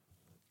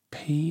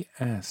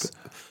 P.S.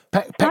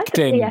 Nice to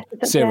Pectin see us at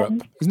the syrup.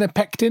 end. Isn't there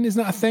pectin?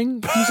 Isn't that a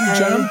thing? Using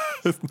jam?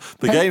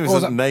 The game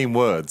doesn't name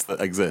words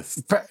that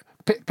exist.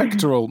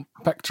 Pectoral.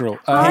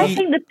 I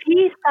think the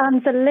P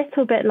sounds a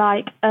little bit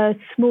like a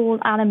small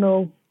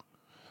animal.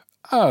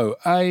 Oh,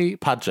 a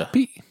Padger.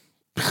 a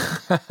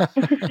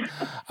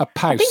I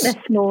pouse. think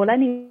they're small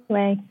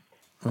anyway.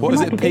 What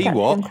is it? P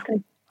what?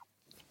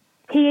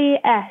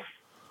 P.S.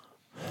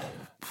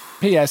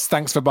 P.S.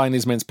 Thanks for buying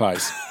these mince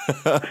pies.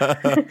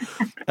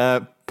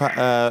 Oh,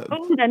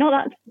 they're not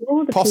that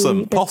small. the Possum.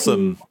 P, the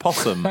Possum. P.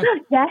 Possum.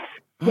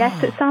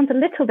 Yes, it sounds a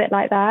little bit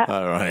like that.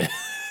 All right.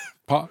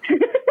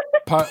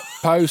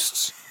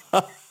 Posts.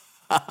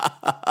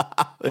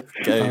 This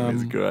game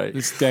is great.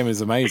 This game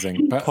is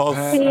amazing.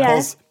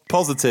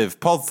 Positive.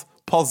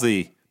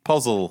 Posy.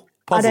 Puzzle.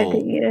 I don't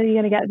think you're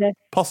going to get this.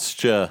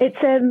 Posture.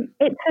 It's an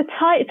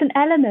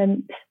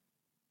element.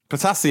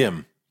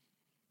 Potassium.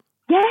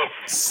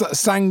 Yes.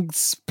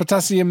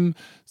 Potassium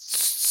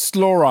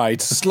sloride.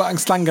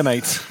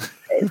 Slangonate.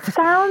 It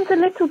sounds a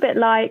little bit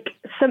like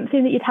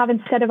something that you'd have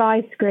instead of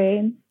ice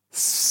cream.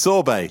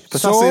 Sorbet.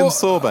 Potassium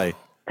sorbet.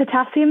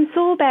 Potassium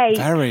sorbet.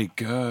 Very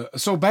good.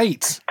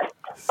 Sorbate.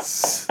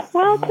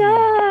 Well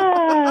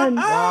done.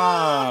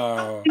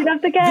 Wow. You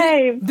love the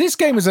game. This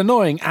game is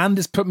annoying and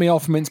it's put me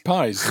off mince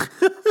pies.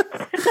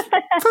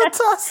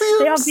 Potassium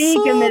They are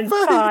vegan mince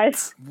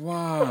pies.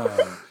 Wow.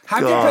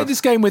 Have you played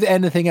this game with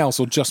anything else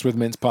or just with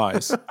mince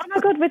pies? Oh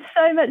my God, with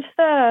so much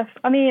stuff.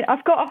 I mean,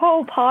 I've got a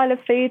whole pile of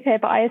food here,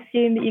 but I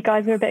assume that you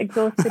guys are a bit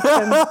exhausted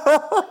from...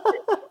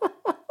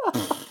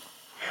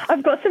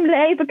 I've got some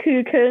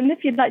Leberkuchen,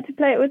 if you'd like to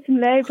play it with some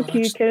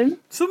Leberkuchen.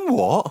 Some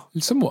what?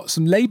 Some what?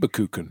 Some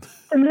Leberkuchen?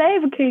 Some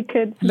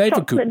Leberkuchen.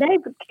 Chocolate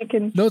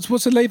Leberkuchen. No,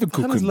 what's a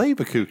Leberkuchen? What is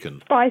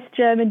Leberkuchen? Spiced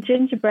German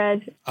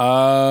gingerbread.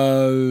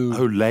 Oh.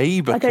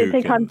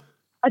 Leberkuchen.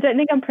 I don't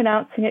think I'm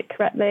pronouncing it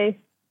correctly.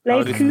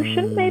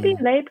 Leberkuchen, maybe?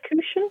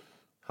 Leberkuchen?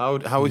 How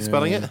are we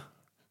spelling it?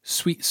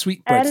 Sweet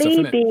bread stuff,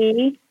 isn't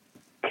it?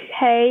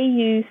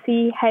 Leberkuchen.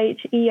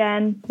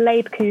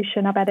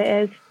 Leberkuchen, I bet it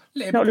is.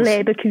 Not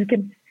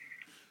Leberkuchen.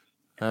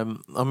 I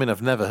mean, I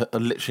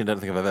literally don't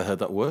think I've ever heard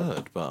that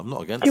word, but I'm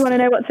not against it. Do you want to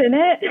know what's in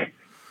it?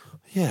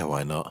 Yeah,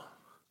 why not?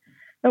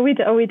 Are we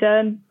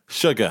done?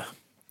 Sugar.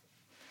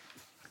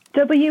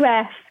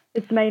 WF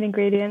is the main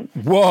ingredient.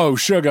 Whoa,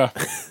 sugar.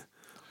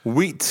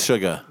 Wheat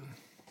sugar.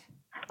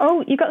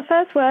 Oh, you got the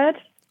first word.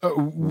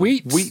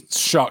 Wheat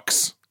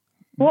shucks.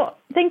 What?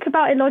 Think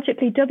about it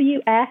logically.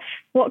 WF.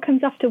 What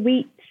comes after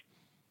wheat?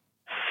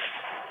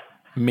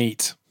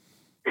 Meat.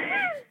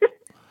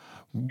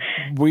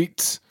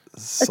 Wheat.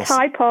 A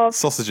type of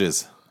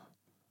sausages.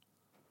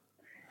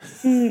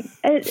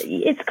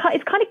 It's kind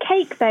of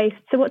cake based.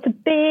 So what's the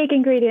big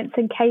ingredients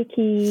in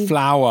cakey?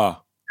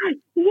 Flour.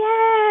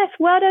 Yes,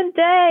 well done,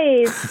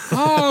 Dave.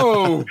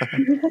 Oh,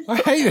 I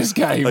hate this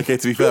game. Okay,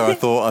 to be fair, I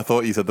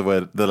thought you said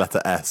the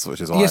letter S,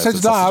 which is why. Yeah, so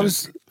did I.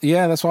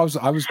 That's why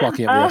I was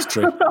barking at the S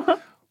tree.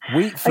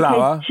 Wheat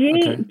flour.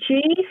 Okay,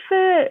 G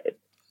for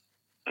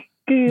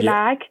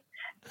gulag.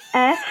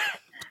 Yeah. F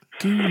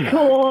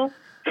for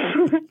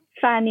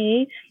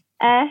Fanny.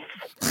 S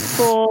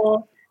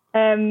for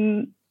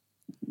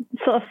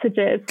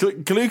sausages.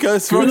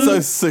 Glucose,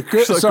 fructose,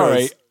 sucrose.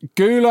 Sorry,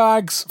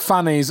 gulags,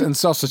 fannies, and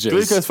sausages.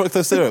 Glucose,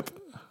 fructose syrup.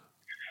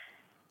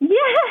 Yeah.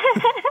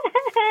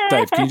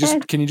 Dave,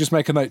 can you just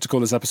make a note to call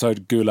this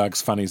episode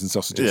 "Gulags, Fannies, and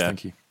Sausages"? Yeah.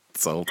 Thank you.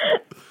 Sold.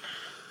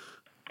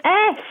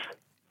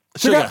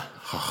 Sugar.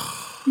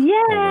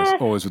 Yeah.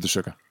 Always with the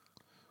sugar.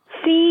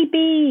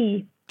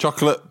 CB.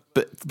 Chocolate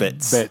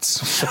bits.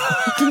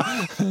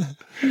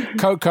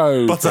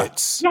 Cocoa Butter.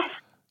 bits.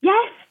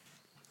 Yes.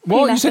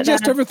 What? You said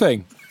yes to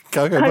everything.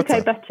 Cocoa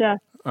butter.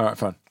 All right,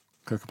 fine.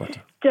 Cocoa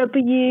butter.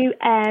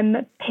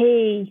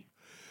 WMP.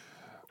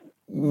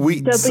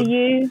 Wheat.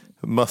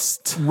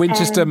 Must.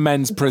 Winchester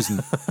Men's Prison.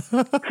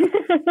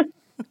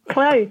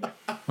 Close.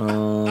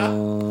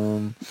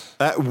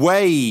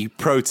 Whey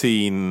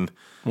protein.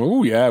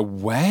 Oh, yeah,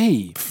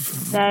 whey.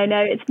 No,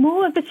 it's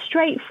more of a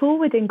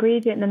straightforward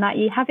ingredient than that.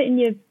 You have it in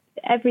your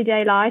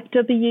everyday life.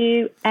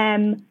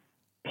 WMP.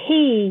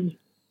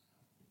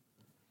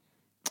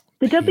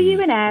 The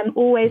W and M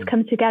always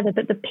come together,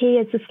 but the P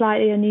is the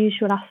slightly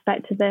unusual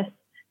aspect of this.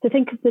 So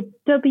think of the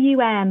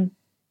WM.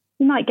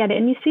 You might get it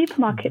in your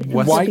supermarkets.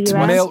 White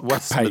WM. milk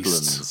West paste.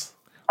 Midlands.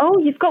 Oh,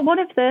 you've got one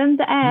of them.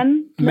 The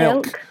M.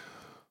 Milk.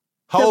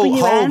 Whole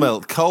WM.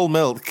 milk. Whole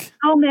milk.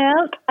 Whole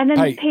milk. And then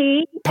the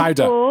P.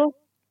 Powder. For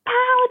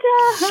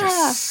powder.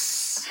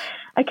 Yes.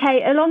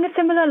 Okay, along a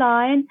similar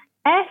line,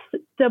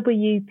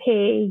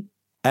 SWP.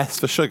 S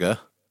for sugar.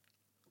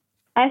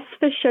 S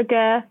for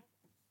sugar.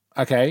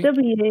 Okay.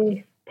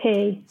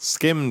 WP.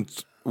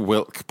 Skimmed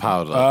milk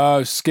powder.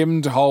 Oh,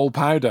 skimmed whole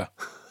powder.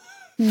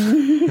 No.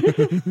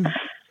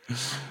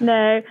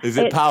 Is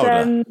it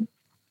powder?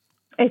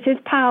 It is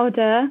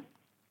powder.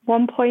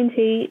 1 point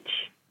each.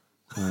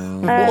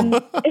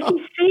 If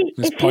you see,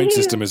 This point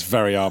system is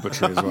very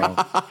arbitrary as well.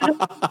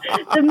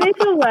 the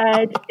middle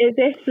word is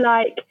if,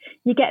 like,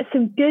 you get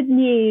some good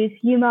news,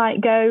 you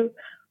might go,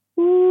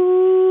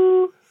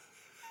 ooh,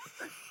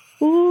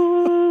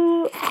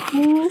 ooh,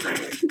 ooh.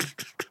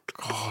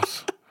 God.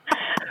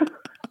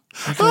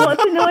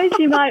 What's a noise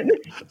you might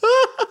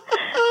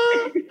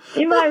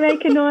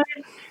make a noise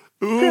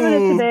similar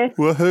to this.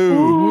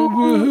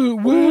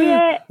 Woohoo.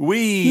 Yeah.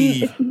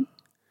 Wee.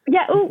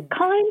 Yeah, oh,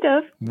 kind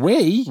of.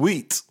 Wee?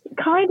 Wheat.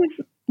 Kind of.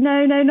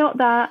 No, not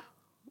that.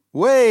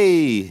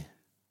 Way.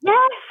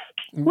 Yes.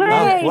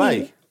 Way.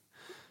 Way.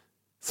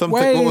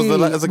 Something. What was the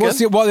letters again?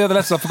 What are the other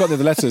letters? I forgot the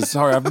other letters.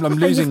 Sorry, I'm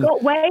losing.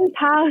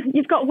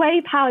 You've got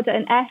whey powder,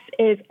 and S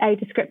is a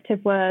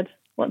descriptive word.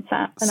 What's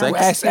that?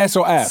 S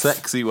or F?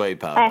 Sexy whey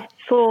powder. S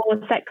for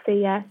sexy,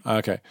 yeah.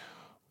 Okay.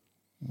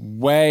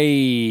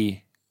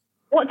 Whey.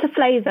 What's a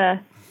flavour?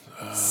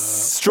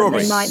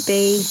 Strawberry. Something might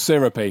be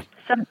syrupy.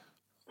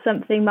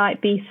 Something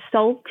might be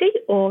salty,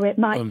 or it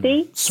might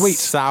be sweet.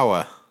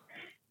 Sour.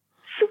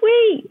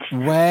 Sweet.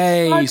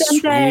 Way Well done,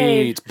 sweet.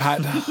 Dave.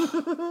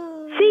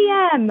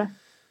 CM.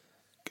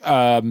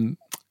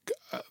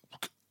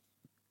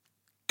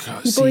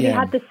 You've already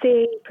had the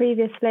C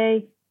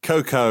previously.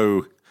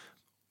 Cocoa.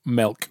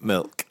 Milk.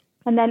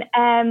 And then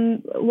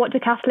what do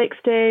Catholics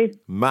do?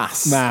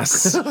 Mass.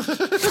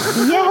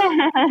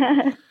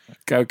 Yeah.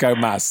 Go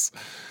mass.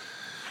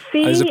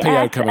 CSS. There's a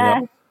PO coming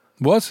up.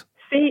 What?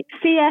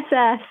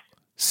 CSS.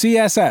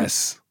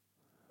 CSS.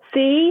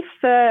 C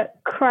for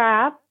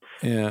crab.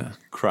 Yeah.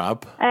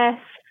 Crab. S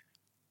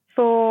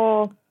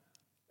for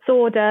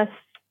sawdust.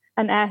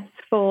 And S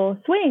for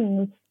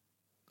swings.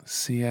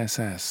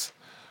 CSS.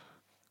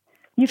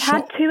 You've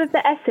had two of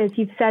the S's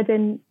you've said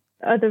in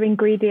other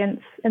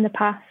ingredients in the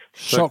past.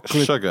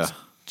 Chocolate. Sugar.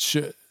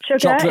 Sugar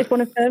chocolate, is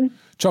one of them.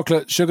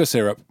 Chocolate sugar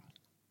syrup.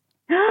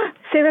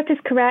 Syrup is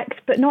correct,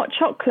 but not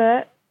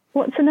chocolate.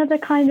 What's another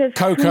kind of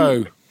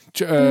Cocoa.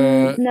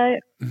 No.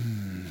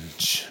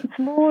 It's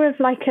more of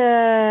like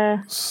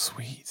a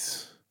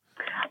sweet.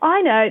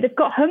 I know, they've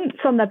got humps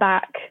on the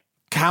back.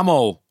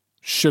 Camel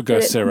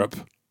sugar syrup.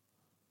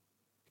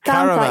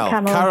 Sounds like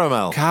camel.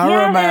 Caramel.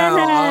 Yeah. Oh,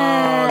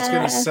 I was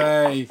going to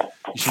say you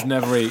should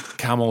never eat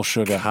camel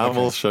sugar.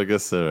 Camel sugar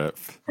syrup.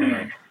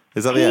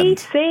 Is that the end?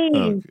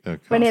 PC.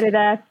 We're nearly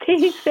there.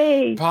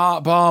 PC.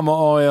 Palm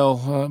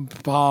oil.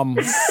 Palm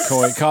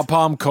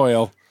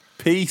coil.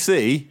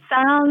 PC?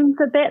 Sounds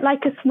a bit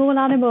like a small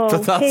animal.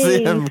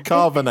 Potassium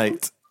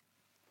carbonate.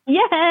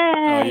 Yeah.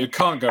 Oh, you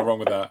can't go wrong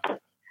with that.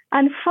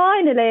 And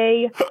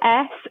finally,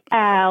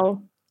 SL.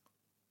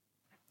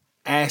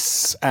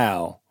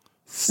 SL.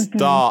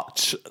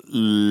 Starch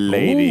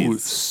ladies. Ooh,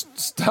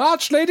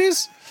 starch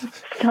ladies?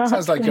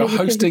 Sounds like you're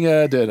hosting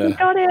a dinner. You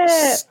got it.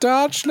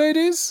 Starch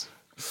ladies?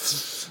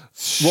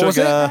 What was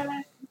Sugar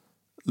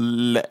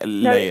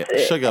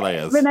it? Sugar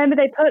layers. Remember,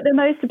 they put the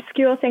most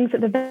obscure things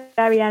at the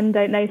very end,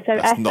 don't they? So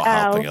That's SL. not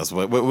helping us.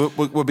 We're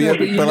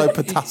below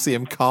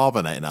potassium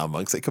carbonate now,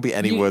 monks. It could be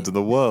any word in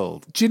the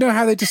world. Do you know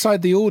how they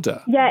decide the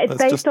order? Yeah, it's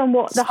That's based just on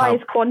what the how-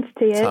 highest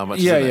quantity is. How much?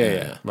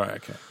 Yeah. Right,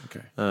 okay.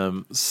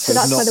 So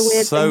that's why the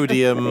weird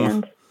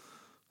sodium.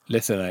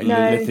 Lithium.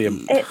 No,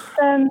 Lithium. it's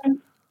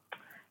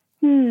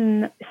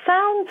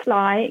sounds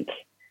like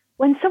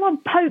when someone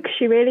pokes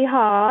you really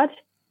hard,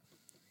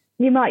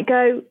 you might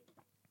go,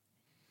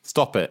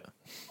 Stop it.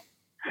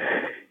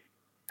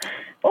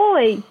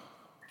 oi.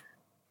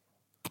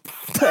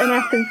 Put an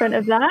S in front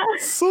of that.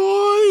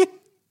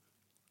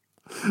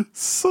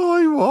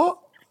 Soy what?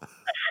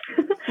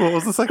 What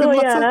was the second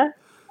letter? Sawyer.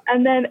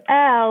 And then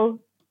L.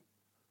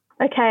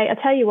 Okay, I'll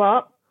tell you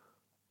what.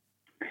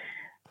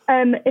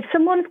 If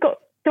someone's got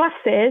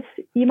glasses,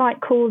 you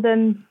might call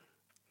them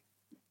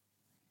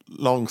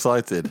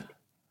long-sighted.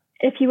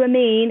 If you were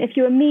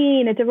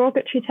mean, a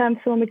derogatory term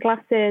for someone with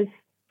glasses.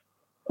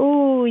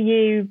 Oh,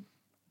 you.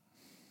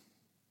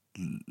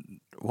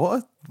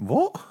 What?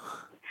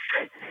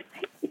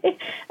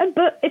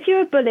 But if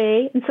you're a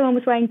bully and someone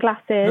was wearing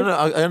glasses, No,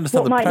 I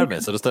understand the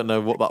premise. I just don't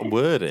know what that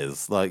word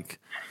is. Like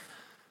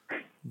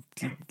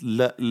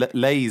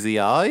lazy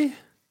eye.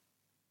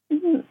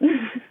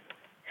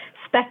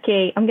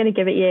 Specky. I'm going to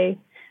give it you.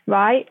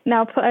 Right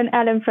now, put an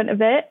L in front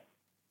of it.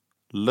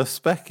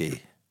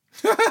 Specky.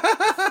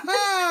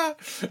 Oh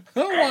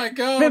my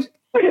God.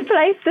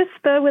 Replace the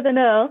spur with an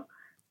L.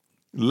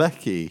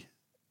 Lecky.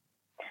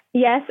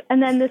 Yes,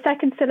 and then the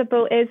second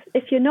syllable is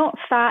if you're not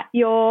fat,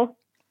 you're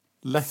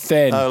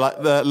thin. Oh,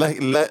 like the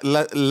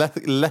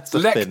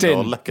lecithin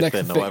or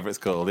lecithin or whatever it's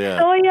called. Yeah.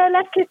 Oh, you're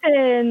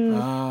lecithin.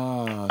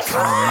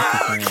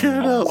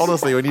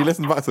 Honestly, when you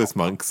listen back to this,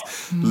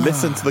 Monks,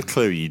 listen to the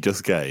clue you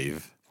just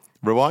gave.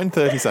 Rewind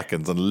 30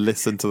 seconds and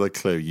listen to the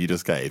clue you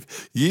just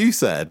gave. You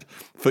said,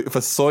 for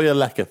soya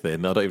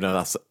lecithin, I don't even know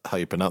if that's how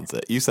you pronounce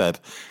it. You said,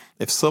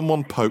 if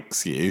someone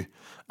pokes you,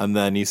 and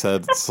then you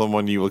said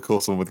someone you would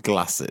call someone with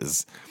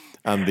glasses.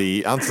 And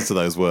the answers to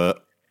those were,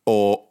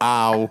 or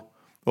ow,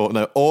 or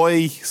no,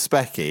 oi,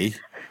 specky.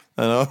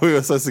 And we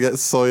were supposed to get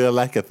soya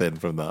lecithin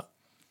from that.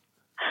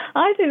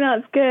 I think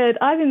that's good.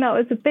 I think that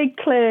was a big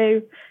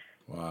clue.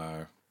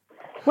 Wow.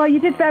 Well,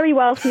 you did very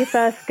well for your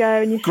first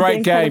go. And you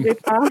Great game.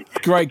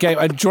 Great game.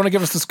 And do you want to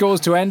give us the scores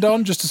to end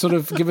on, just to sort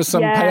of give us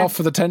some payoff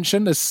for the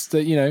tension? I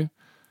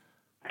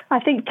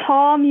think,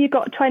 Tom, you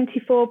got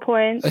 24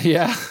 points.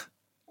 Yeah.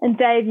 And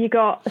Dave, you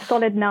got a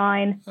solid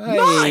 9.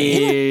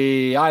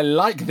 Hey, I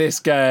like this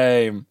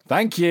game.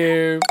 Thank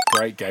you.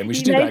 Great game. We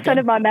should do that again. You made fun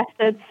of my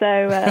method,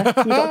 so you got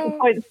some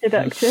points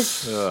deducted.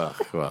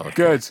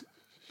 Good.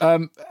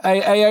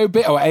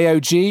 AOB or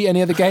AOG,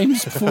 any other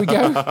games before we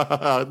go?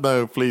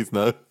 No, please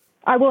no.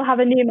 I will have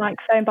a new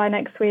microphone by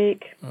next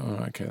week.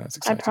 Oh, okay, that's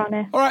exciting. I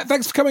promise. All right,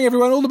 thanks for coming,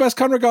 everyone. All the best,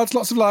 kind regards,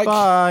 lots of likes.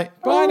 Bye.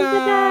 Bye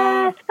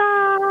now.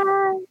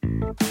 Bye.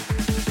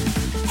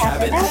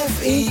 Cabin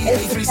FE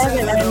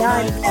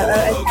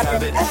 83709.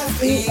 Cabin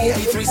FE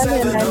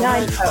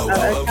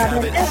 83709.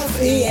 Cabin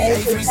FE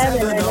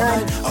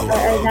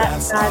 83709.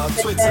 That's our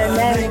Twitter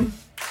name.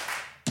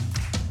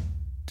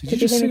 Did you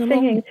just sing along?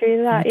 Singing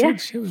through that? Yeah.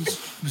 It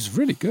was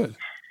really good.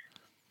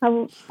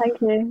 Oh,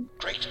 thank you.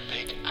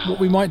 What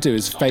we might do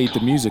is fade the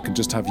music and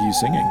just have you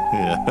singing.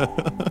 Yeah.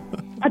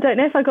 I don't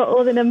know if I got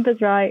all the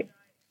numbers right.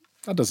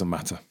 That doesn't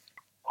matter.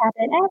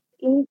 Cabin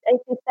FE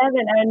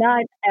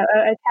 8709.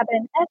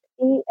 Cabin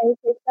FE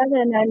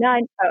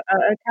 8709.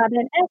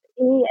 Cabin FE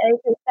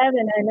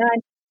 8709.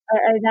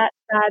 That's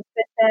bad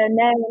with their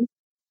name.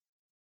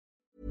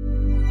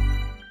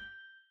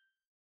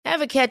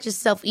 Ever catch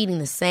yourself eating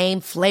the same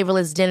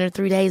flavorless dinner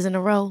 3 days in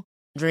a row?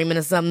 Dreaming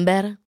of something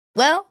better?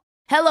 Well,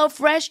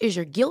 HelloFresh is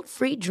your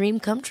guilt-free dream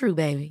come true,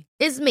 baby.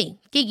 It's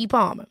me, Keke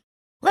Palmer.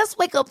 Let's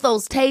wake up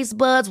those taste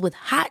buds with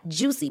hot,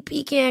 juicy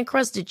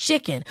pecan-crusted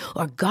chicken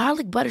or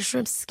garlic butter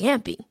shrimp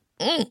scampi.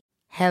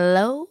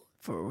 Hello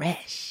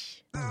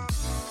Fresh.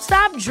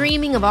 Stop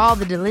dreaming of all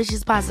the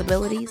delicious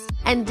possibilities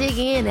and dig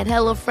in at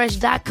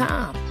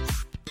HelloFresh.com.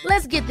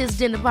 Let's get this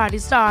dinner party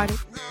started.